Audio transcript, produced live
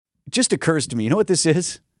just occurs to me, you know what this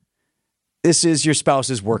is? This is your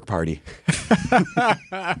spouse's work party.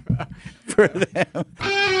 For them.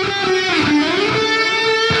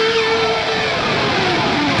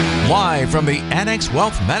 Live from the Annex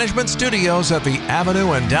Wealth Management Studios at the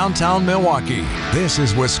Avenue in downtown Milwaukee, this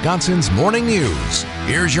is Wisconsin's Morning News.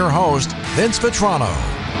 Here's your host, Vince Vitrano.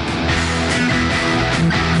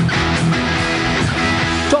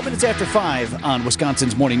 12 minutes after 5 on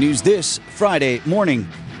Wisconsin's Morning News this Friday morning.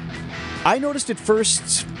 I noticed it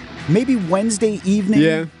first maybe Wednesday evening.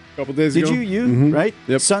 Yeah, a couple days ago. Did you? Right?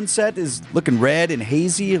 Yep. Sunset is looking red and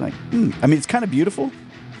hazy. Like, I mean, it's kind of beautiful.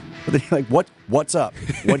 But then you're like, what's up?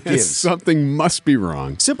 What gives? Something must be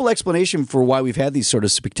wrong. Simple explanation for why we've had these sort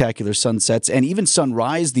of spectacular sunsets and even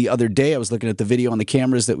sunrise the other day. I was looking at the video on the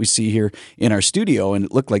cameras that we see here in our studio, and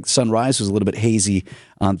it looked like sunrise was a little bit hazy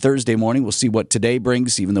on Thursday morning. We'll see what today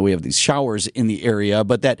brings, even though we have these showers in the area.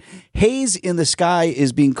 But that haze in the sky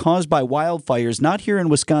is being caused by wildfires, not here in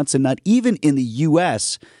Wisconsin, not even in the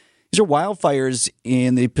U.S., These are wildfires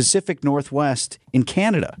in the Pacific Northwest in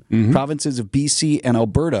Canada, provinces of BC and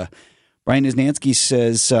Alberta. Brian Niznansky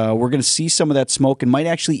says we're going to see some of that smoke and might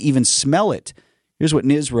actually even smell it. Here's what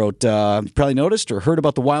Niz wrote. You probably noticed or heard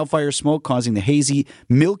about the wildfire smoke causing the hazy,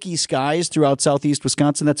 milky skies throughout southeast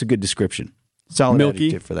Wisconsin. That's a good description. Solid Milky.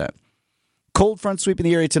 adjective for that. Cold front sweeping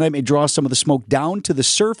the area tonight may draw some of the smoke down to the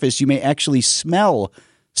surface. You may actually smell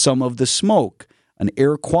some of the smoke. An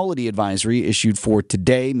air quality advisory issued for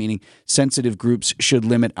today, meaning sensitive groups should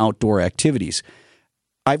limit outdoor activities.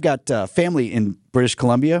 I've got family in British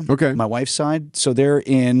Columbia, my wife's side, so they're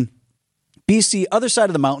in BC, other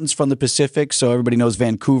side of the mountains from the Pacific, so everybody knows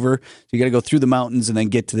Vancouver. So you got to go through the mountains and then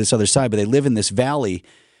get to this other side, but they live in this valley.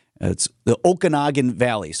 It's the Okanagan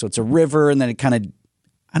Valley, so it's a river, and then it kind of,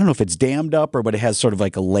 I don't know if it's dammed up but it has sort of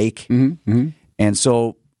like a lake. And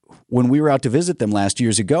so when we were out to visit them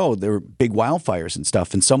years ago, there were big wildfires and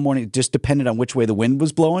stuff. And some mornings, it just depended on which way the wind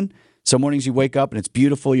was blowing. Some mornings you wake up and it's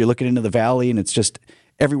beautiful. You're looking into the valley and it's just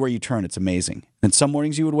everywhere you turn, it's amazing. And some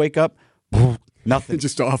mornings you would wake up, nothing.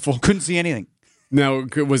 Just awful. Couldn't see anything. Now,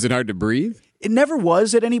 was it hard to breathe? It never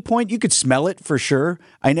was at any point. You could smell it for sure.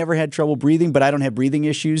 I never had trouble breathing, but I don't have breathing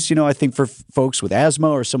issues. You know, I think for folks with asthma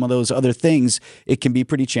or some of those other things, it can be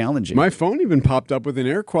pretty challenging. My phone even popped up with an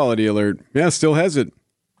air quality alert. Yeah, still has it.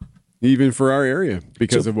 Even for our area,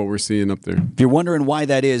 because of what we're seeing up there. If you're wondering why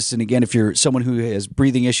that is, and again, if you're someone who has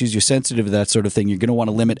breathing issues, you're sensitive to that sort of thing, you're going to want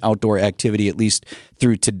to limit outdoor activity at least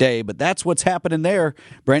through today. But that's what's happening there.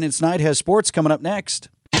 Brandon Snide has sports coming up next.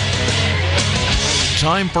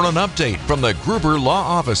 Time for an update from the Gruber Law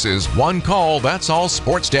Office's One Call, That's All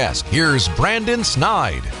Sports Desk. Here's Brandon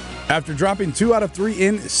Snide. After dropping 2 out of 3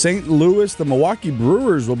 in St. Louis, the Milwaukee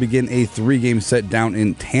Brewers will begin a 3-game set down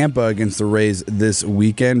in Tampa against the Rays this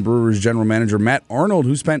weekend. Brewers general manager Matt Arnold,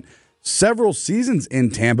 who spent several seasons in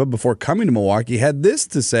Tampa before coming to Milwaukee, had this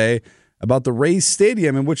to say about the Rays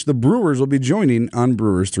Stadium, in which the Brewers will be joining on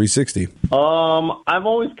Brewers 360. I've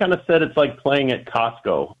always kind of said it's like playing at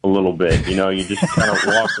Costco a little bit. You know, you just kind of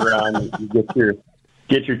walk around, you get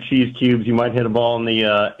your cheese cubes. You might hit a ball in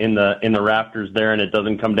the rafters there, and it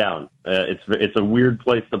doesn't come down. It's a weird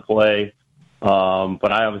place to play,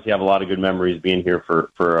 but I obviously have a lot of good memories being here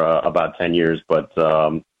for about 10 years. But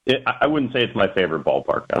I wouldn't say it's my favorite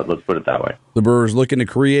ballpark. Let's put it that way. The Brewers looking to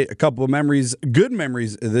create a couple of memories, good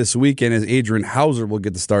memories this weekend, as Adrian Hauser will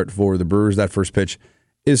get the start for the Brewers. That first pitch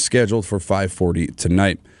is scheduled for 5:40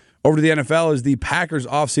 tonight. Over to the NFL as the Packers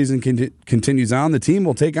offseason continues on. The team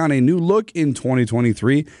will take on a new look in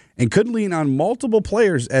 2023 and could lean on multiple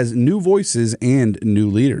players as new voices and new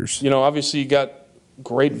leaders. You know, obviously you got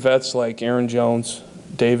great vets like Aaron Jones,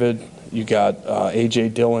 David, you got A.J.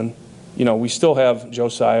 Dillon. You know, we still have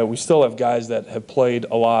Josiah. We still have guys that have played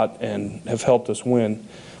a lot and have helped us win.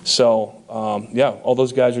 So, all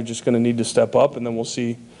those guys are just going to need to step up, and then we'll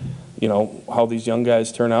see, you know, how these young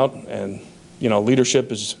guys turn out. And, you know,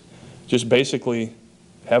 leadership is just basically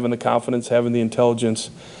having the confidence, having the intelligence,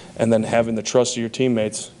 and then having the trust of your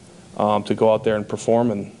teammates to go out there and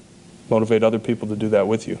perform and motivate other people to do that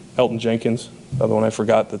with you. Elton Jenkins, another one I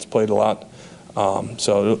forgot that's played a lot.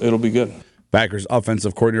 So it'll be good. Packers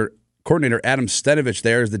offensive coordinator Adam Stenavich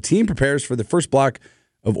there as the team prepares for the first block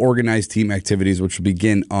of organized team activities, which will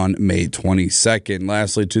begin on May 22nd.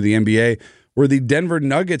 Lastly, to the NBA, where the Denver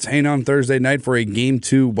Nuggets hang on Thursday night for a Game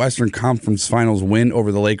 2 Western Conference Finals win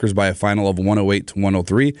over the Lakers by a final of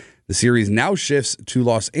 108-103. The series now shifts to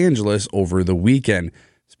Los Angeles over the weekend.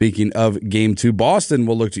 Speaking of Game 2, Boston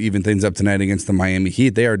will look to even things up tonight against the Miami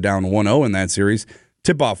Heat. They are down 1-0 in that series.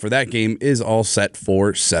 Tip-off for that game is all set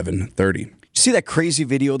for 7:30. See that crazy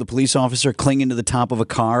video of the police officer clinging to the top of a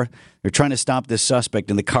car? They're trying to stop this suspect,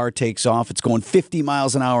 and the car takes off. It's going 50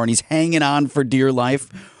 miles an hour, and he's hanging on for dear life.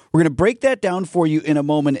 We're going to break that down for you in a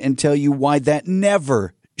moment and tell you why that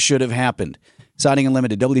never should have happened. Siding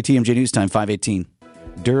Unlimited, WTMJ News Time, 5:18.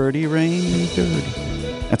 Dirty Rain, Dirty.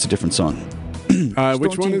 That's a different song.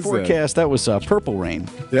 Which one is forecast? That was Purple Rain.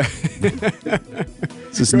 Yeah.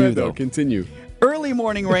 This is Go new, ahead, though. Continue. Early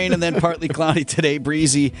morning rain and then partly cloudy today,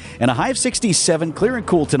 breezy, and a high of 67, clear and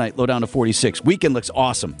cool tonight, low down to 46. Weekend looks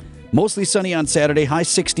awesome. Mostly sunny on Saturday, high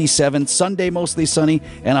 67. Sunday, mostly sunny,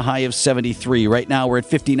 and a high of 73. Right now, we're at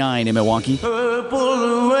 59 in Milwaukee.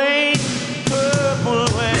 Purple rain, purple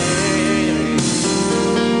rain.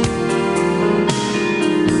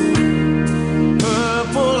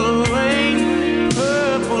 Purple rain,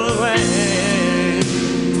 purple rain.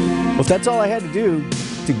 Well, if that's all I had to do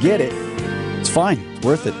to get it, it's fine. It's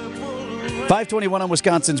worth it. 5:21 on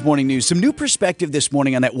Wisconsin's Morning News. Some new perspective this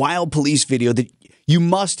morning on that wild police video that you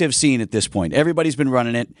must have seen at this point. Everybody's been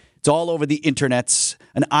running it. It's all over the internets.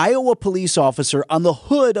 An Iowa police officer on the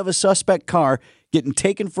hood of a suspect car getting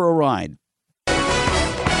taken for a ride.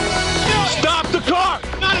 Stop the car!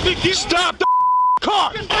 Not a big deal. Stop the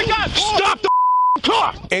car! Stop the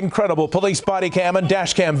car! Incredible police body cam and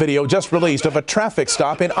dash cam video just released of a traffic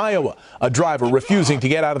stop in Iowa. A driver refusing to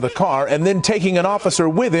get out of the car and then taking an officer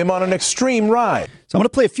with him on an extreme ride. So I'm going to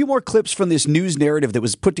play a few more clips from this news narrative that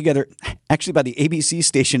was put together actually by the ABC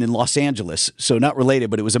station in Los Angeles. So not related,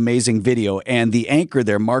 but it was amazing video. And the anchor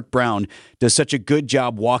there, Mark Brown, does such a good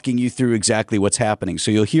job walking you through exactly what's happening. So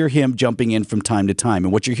you'll hear him jumping in from time to time.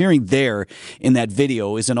 And what you're hearing there in that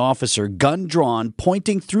video is an officer, gun drawn,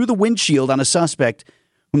 pointing through the windshield on a suspect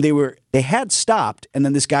whom they had stopped. And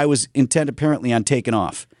then this guy was intent apparently on taking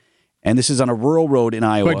off. And this is on a rural road in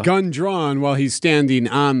Iowa. But gun drawn while he's standing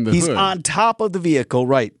on the hood. He's on top of the vehicle,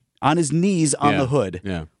 right, on his knees on the hood,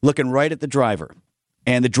 looking right at the driver.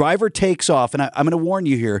 And the driver takes off. And I'm going to warn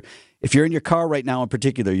you here, if you're in your car right now in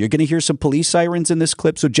particular, you're going to hear some police sirens in this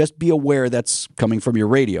clip, so just be aware that's coming from your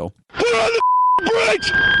radio. Put on the brakes!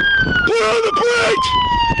 Put on the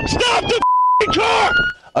brakes! Stop the car!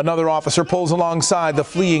 Another officer pulls alongside the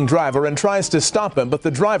fleeing driver and tries to stop him, but the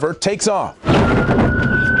driver takes off.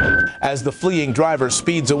 As the fleeing driver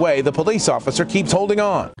speeds away, the police officer keeps holding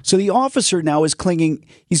on. So the officer now is clinging.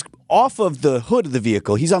 He's off of the hood of the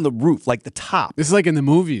vehicle. He's on the roof, like the top. This is like in the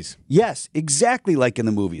movies. Yes, exactly like in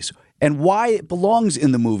the movies. And why it belongs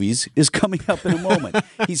in the movies is coming up in a moment.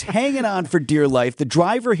 He's hanging on for dear life. The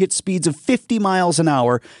driver hits speeds of 50 miles an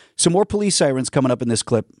hour. Some more police sirens coming up in this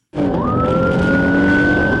clip.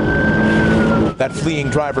 That fleeing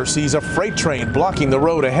driver sees a freight train blocking the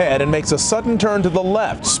road ahead and makes a sudden turn to the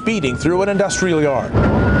left, speeding through an industrial yard.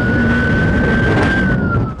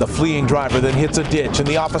 The fleeing driver then hits a ditch and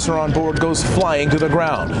the officer on board goes flying to the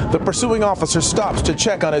ground. The pursuing officer stops to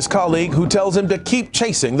check on his colleague, who tells him to keep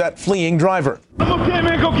chasing that fleeing driver. I'm okay,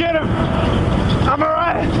 man. Go get him. I'm all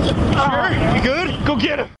right. Sure? You good? Go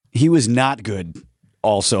get him. He was not good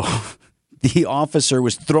also. The officer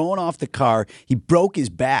was thrown off the car. He broke his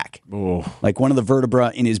back, like one of the vertebrae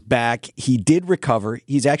in his back. He did recover.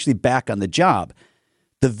 He's actually back on the job.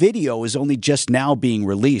 The video is only just now being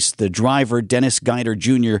released. The driver, Dennis Guider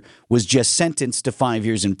Jr., was just sentenced to 5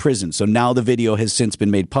 years in prison. So now the video has since been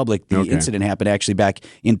made public. The incident happened actually back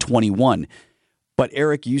in 21. But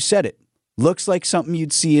Eric, you said it. Looks like something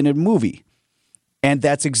you'd see in a movie. And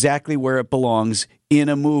that's exactly where it belongs, in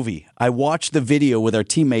a movie. I watched the video with our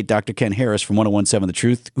teammate, Dr. Ken Harris from 101.7 The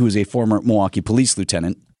Truth, who is a former Milwaukee police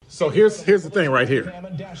lieutenant. So here's the thing right here.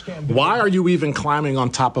 Why are you even climbing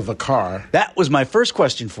on top of a car? That was my first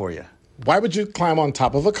question for you. Why would you climb on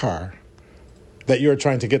top of a car that you're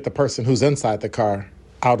trying to get the person who's inside the car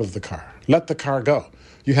out of the car? Let the car go.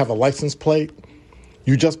 You have a license plate.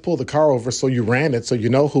 You just pull the car over so you ran it so you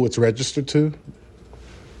know who it's registered to.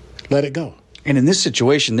 Let it go. And in this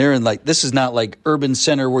situation, they're in this is not like urban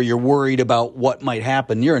center where you're worried about what might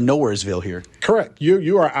happen. You're in Nowheresville here. Correct.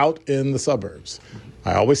 You are out in the suburbs.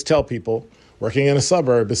 I always tell people working in a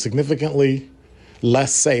suburb is significantly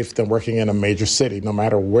less safe than working in a major city, no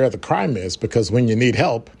matter where the crime is, because when you need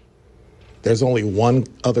help, there's only one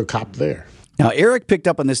other cop there. Now, Eric picked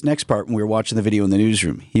up on this next part when we were watching the video in the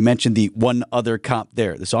newsroom. He mentioned the one other cop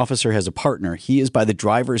there. This officer has a partner. He is by the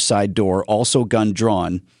driver's side door, also gun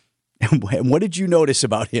drawn. And what did you notice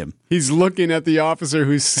about him? He's looking at the officer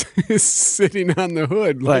who's sitting on the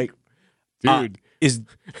hood. Like, dude.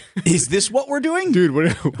 Is this what we're doing?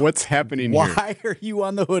 Dude, what's happening here? Why are you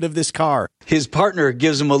on the hood of this car? His partner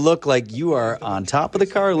gives him a look like you are on top of the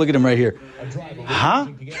car. Look at him right here. Huh?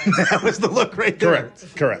 That was the look right there.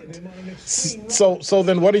 Correct. So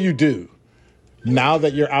then what do? Now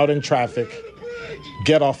that you're out in traffic,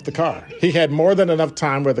 get off the car. He had more than enough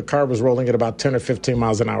time where the car was rolling at about 10 or 15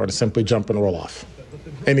 miles an hour to simply jump and roll off.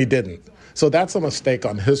 And he didn't. So that's a mistake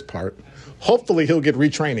on his part. Hopefully he'll get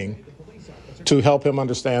retraining to help him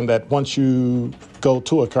understand that once you go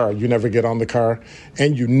to a car, you never get on the car,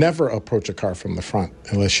 and you never approach a car from the front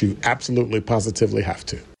unless you absolutely positively have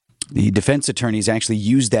to. The defense attorneys actually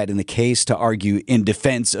used that in the case to argue in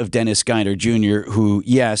defense of Dennis Guider Jr., who,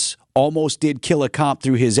 yes, almost did kill a cop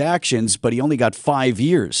through his actions, but he only got 5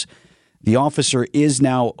 years. The officer is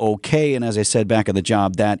now okay, and as I said back on the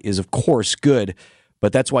job, that is, of course, good.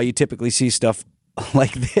 But that's why you typically see stuff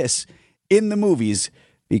like this in the movies,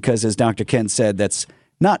 because, as Dr. Ken said, that's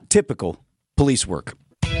not typical police work.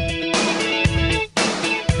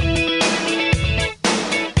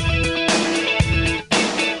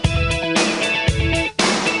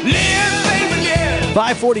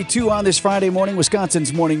 5:42 on this Friday morning.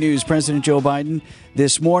 Wisconsin's Morning News. President Joe Biden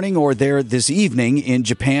this morning, or there this evening, in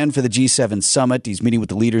Japan for the G7 summit. He's meeting with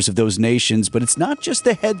the leaders of those nations, but it's not just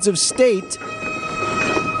the heads of state.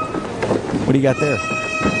 What do you got there?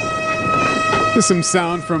 There's some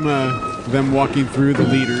sound from them walking through, the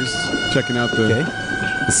leaders, checking out the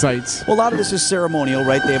sites. Well, a lot of this is ceremonial,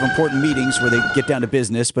 right? They have important meetings where they get down to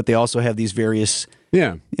business, but they also have these various...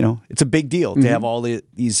 Yeah. You know, it's a big deal to have all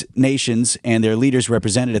these nations and their leaders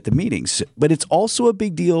represented at the meetings. But it's also a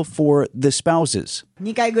big deal for the spouses.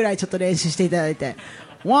 2回ぐらいちょっと練習していただいて。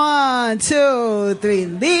1, 2, 3,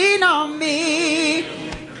 lean on me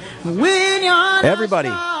when you're Everybody.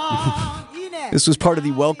 This was part of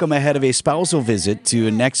the welcome ahead of a spousal visit to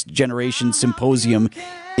a Next Generation Symposium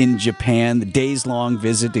in Japan. The days-long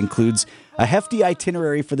visit includes a hefty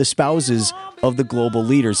itinerary for the spouses of the global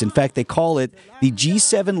leaders. In fact, they call it the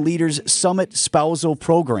G7 Leaders Summit Spousal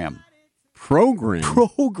Program.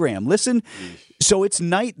 Program. Listen, so it's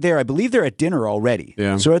night there. I believe they're at dinner already.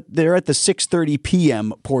 Yeah. So they're at the 6:30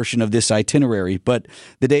 p.m. portion of this itinerary. But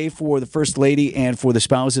the day for the First Lady and for the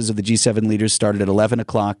spouses of the G7 leaders started at 11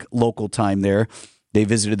 o'clock local time there. They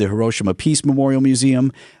visited the Hiroshima Peace Memorial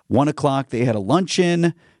Museum. 1 o'clock, they had a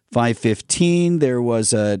luncheon. 5:15, there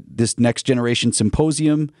was this Next Generation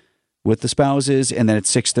Symposium with the spouses. And then at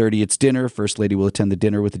 6:30, it's dinner. First Lady will attend the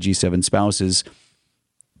dinner with the G7 spouses.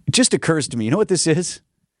 It just occurs to me, you know what this is?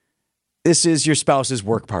 This is your spouse's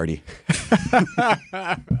work party.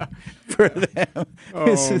 For them.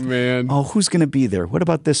 Man. Oh, who's going to be there? What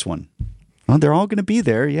about this one? Oh, they're all going to be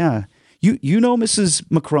there, yeah. You know Mrs.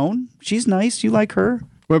 Macron? She's nice. You like her?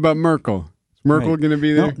 What about Merkel? Is Merkel going to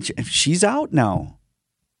be there? No, she's out now.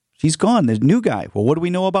 She's gone. There's a new guy. Well, what do we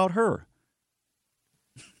know about her?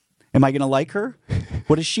 Am I going to like her?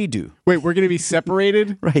 What does she do? Wait, we're going to be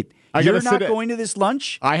separated? Right. You're not going to this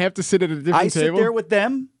lunch? I have to sit at a different table? I sit there with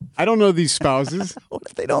them? I don't know these spouses. What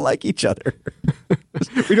if they don't like each other?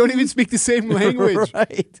 We don't even speak the same language.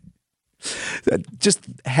 Right. Just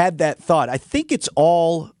had that thought. I think it's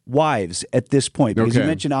all wives at this point. Because you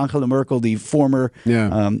mentioned Angela Merkel, the former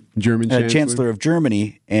German chancellor of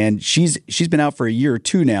Germany, and she's been out for a year or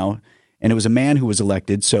two now, and it was a man who was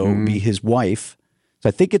elected, so it would be his wife. So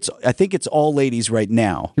I think it's all ladies right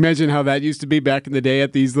now. Imagine how that used to be back in the day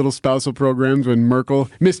at these little spousal programs when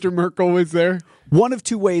Mr. Merkel was there. One of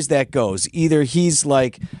two ways that goes. Either he's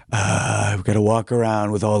like, I've got to walk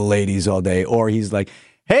around with all the ladies all day, or he's like,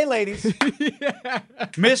 hey, ladies,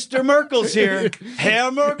 Mr. Merkel's here.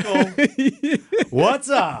 Herr Merkel, what's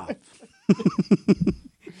up?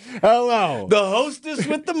 Hello. The hostess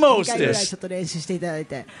with the 2回ぐらい mostest. ちょっと練習していただい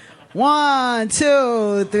て。1,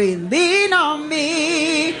 2, 3, lean on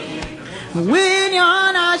me when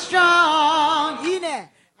you're not strong. いいね。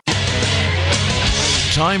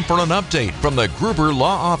 Time for an update from the Gruber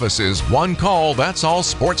Law Office's One Call, That's All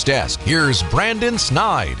Sports Desk. Here's Brandon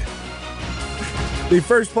Snide. The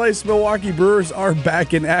first place Milwaukee Brewers are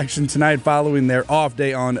back in action tonight following their off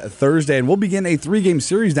day on Thursday, and we'll begin a 3-game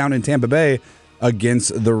series down in Tampa Bay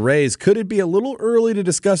against the Rays. Could it be a little early to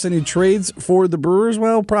discuss any trades for the Brewers?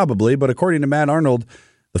 Well, probably, but according to Matt Arnold,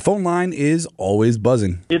 the phone line is always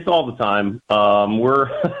buzzing. It's all the time.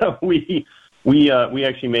 We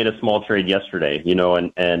actually made a small trade yesterday,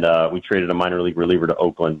 and we traded a minor league reliever to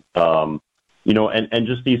Oakland. And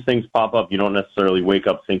just these things pop up. You don't necessarily wake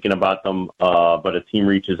up thinking about them, but a team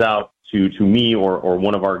reaches out to me or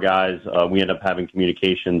one of our guys. We end up having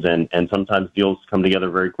communications, and sometimes deals come together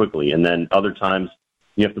very quickly. And then other times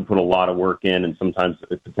you have to put a lot of work in, and sometimes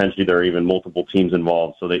potentially there are even multiple teams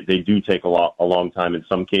involved. So they do take a long time in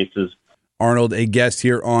some cases. Arnold, a guest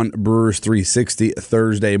here on Brewers 360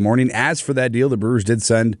 Thursday morning. As for that deal, the Brewers did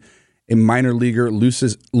send a minor leaguer,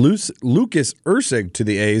 Lucas Erceg, to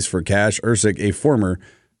the A's for cash. Erceg, a former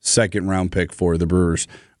second-round pick for the Brewers.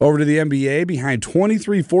 Over to the NBA, behind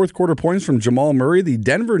 23 fourth-quarter points from Jamal Murray, the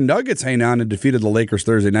Denver Nuggets hang on and defeated the Lakers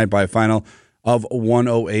Thursday night by a final of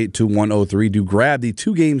 108-103 to grab the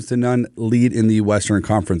 2-0 lead in the Western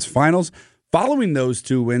Conference Finals. Following those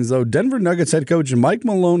 2 wins, though, Denver Nuggets head coach Mike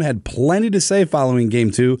Malone had plenty to say following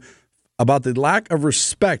Game 2 about the lack of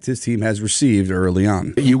respect his team has received early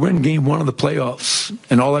on. You win Game 1 of the playoffs,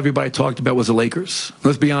 and all everybody talked about was the Lakers.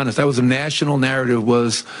 Let's be honest, that was a national narrative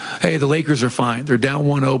was, hey, the Lakers are fine. They're down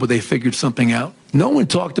 1-0, but they figured something out. No one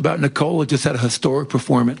talked about Nikola just had a historic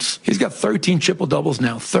performance. He's got 13 triple-doubles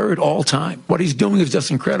now, 3rd all-time. What he's doing is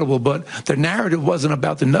just incredible, but the narrative wasn't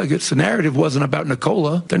about the Nuggets. The narrative wasn't about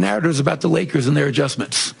Nikola. The narrative is about the Lakers and their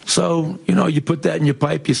adjustments. So, you put that in your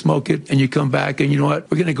pipe, you smoke it, and you come back, and you know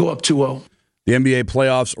what? We're going to go up 2-0. The NBA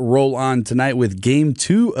playoffs roll on tonight with Game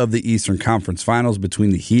 2 of the Eastern Conference Finals between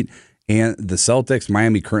the Heat and the Celtics.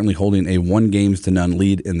 Miami currently holding a 1-0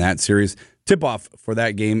 lead in that series. Tip-off for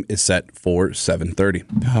that game is set for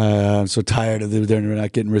 7:30. I'm so tired of them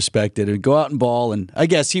not getting respected. And go out and ball, and I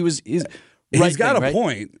guess he's got a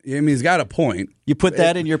point. I mean, he's got a point. You put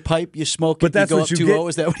that in your pipe, you smoke it, but that's you go what up you 2-0. get.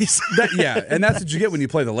 Is that what he said? Yeah, and that's what you get when you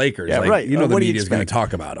play the Lakers. Yeah, right. You know the what media is going to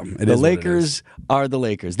talk about them. The Lakers are the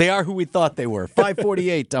Lakers. They are who we thought they were.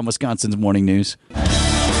 5:48 on Wisconsin's Morning News.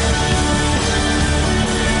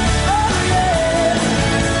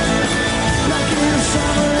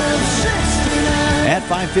 At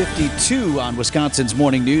 5:52 on Wisconsin's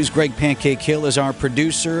Morning News, Greg Pancake Hill is our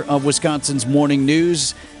producer of Wisconsin's Morning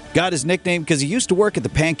News. Got his nickname because he used to work at the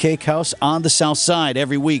Pancake House on the South Side.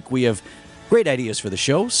 Every week we have great ideas for the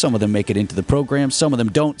show. Some of them make it into the program, some of them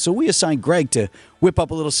don't. So we assign Greg to whip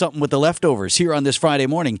up a little something with the leftovers here on this Friday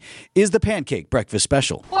morning. Is the Pancake Breakfast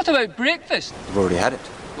Special? What about breakfast? We've already had it.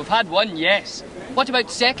 We've had one, yes. What about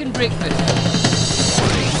second breakfast?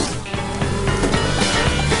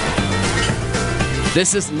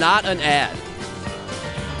 This is not an ad.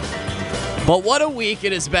 But what a week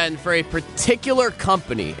it has been for a particular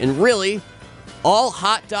company, and really, all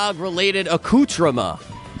hot dog related accoutrement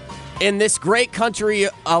in this great country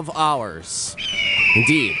of ours.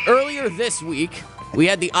 Indeed. Earlier this week, we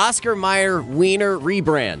had the Oscar Mayer Wiener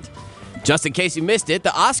rebrand. Just in case you missed it,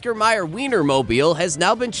 the Oscar Mayer Wiener Mobile has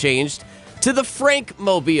now been changed to the Frank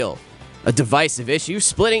Mobile, a divisive issue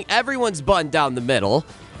splitting everyone's bun down the middle.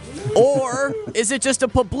 Or is it just a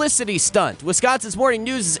publicity stunt? Wisconsin's Morning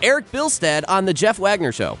News' Eric Bilstad on the Jeff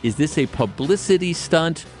Wagner Show. Is this a publicity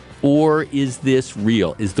stunt or is this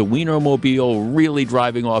real? Is the Wienermobile really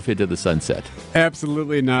driving off into the sunset?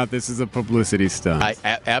 Absolutely not. This is a publicity stunt.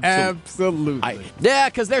 Absolutely. Yeah,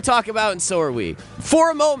 because they're talking about it and so are we.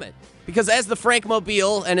 For a moment. Because as the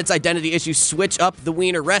Frankmobile and its identity issues switch up the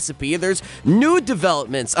wiener recipe, there's new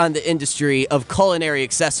developments on the industry of culinary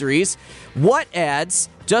accessories. What adds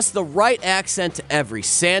just the right accent to every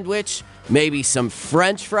sandwich? Maybe some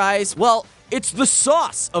French fries? Well, it's the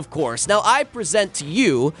sauce, of course. Now, I present to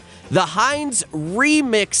you the Heinz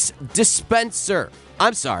Remix Dispenser.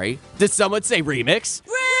 I'm sorry, did someone say remix?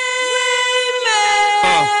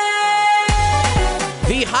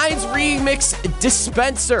 The Heinz Remix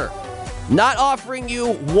Dispenser. Not offering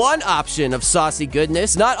you one option of saucy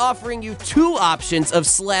goodness, not offering you two options of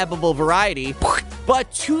slabbable variety, but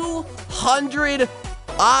 200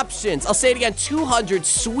 options. I'll say it again, 200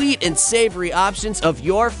 sweet and savory options of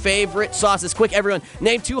your favorite sauces. Quick, everyone,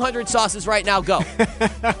 name 200 sauces right now. Go.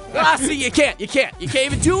 See, you can't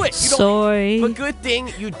even do it. Sorry. But good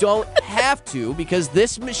thing you don't have to, because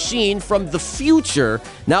this machine from the future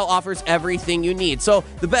now offers everything you need. So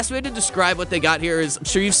the best way to describe what they got here is, I'm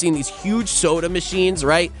sure you've seen these huge soda machines,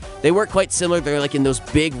 right? They work quite similar. They're like in those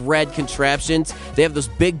big red contraptions. They have those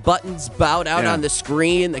big buttons bowed out on the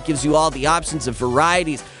screen that gives you all the options of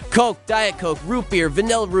varieties. Coke, Diet Coke, root beer,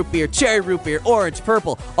 vanilla root beer, cherry root beer, orange,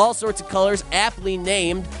 purple, all sorts of colors, aptly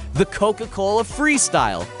named the Coca-Cola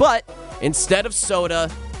Freestyle. But instead of soda,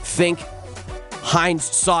 think Heinz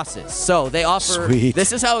sauces. So they offer,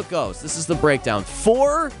 this is how it goes. This is the breakdown.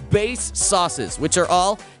 4 base sauces, which are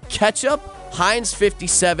all ketchup, Heinz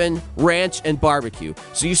 57, ranch, and barbecue.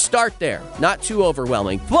 So you start there, not too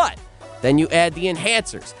overwhelming, but then you add the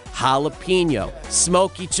enhancers, jalapeno,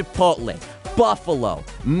 smoky chipotle, buffalo,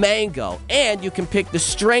 mango, and you can pick the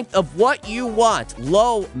strength of what you want,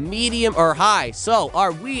 low, medium, or high. So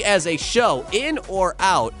are we as a show in or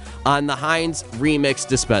out on the Heinz Remix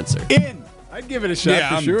Dispenser? In. I'd give it a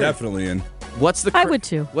shot for sure. I'm definitely in. I would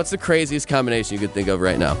too. What's the craziest combination you could think of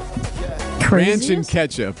right now? Ranch and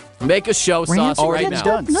ketchup. Make a show sauce right now.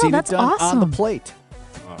 Done. No, Seen that's it done awesome. on the plate.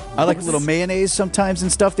 I like a little mayonnaise sometimes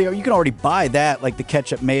and stuff. You can already buy that, like the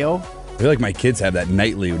ketchup mayo feel like my kids have that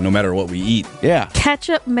nightly, no matter what we eat. Yeah.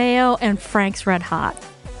 Ketchup, mayo, and Frank's Red Hot.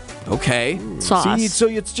 Okay. Sauce. See, so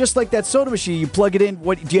it's just like that soda machine. You plug it in.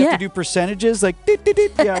 What do you have to do percentages? Like,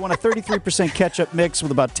 yeah, I want a 33% ketchup mix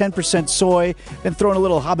with about 10% soy, then throwing a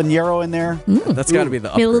little habanero in there. That's got to be the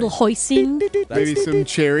Maybe a little hoisin. Maybe some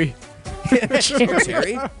cherry.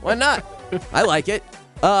 Cherry? Why not? I like it.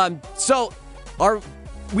 So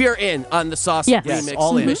we are in on the sauce remix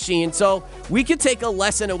all in. machine. So we could take a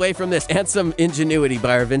lesson away from this and some ingenuity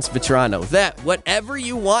by our Vince Vitrano that whatever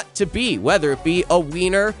you want to be, whether it be a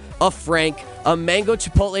wiener, a Frank, a mango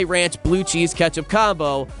chipotle ranch blue cheese ketchup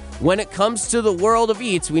combo, when it comes to the world of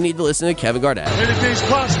eats, we need to listen to Kevin Garnett. Anything's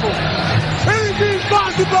possible. Anything's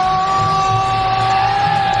possible.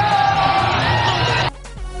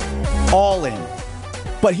 All in.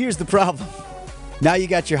 But here's the problem. Now you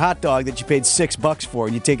got your hot dog that you paid $6 for,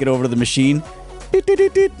 and you take it over to the machine.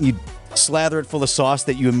 You slather it full of sauce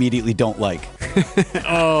that you immediately don't like.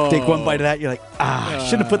 Take one bite of that, you're like,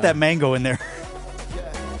 shouldn't have put that mango in there.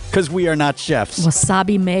 Because we are not chefs.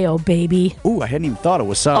 Wasabi mayo, baby. Ooh, I hadn't even thought of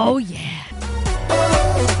wasabi. Oh, yeah.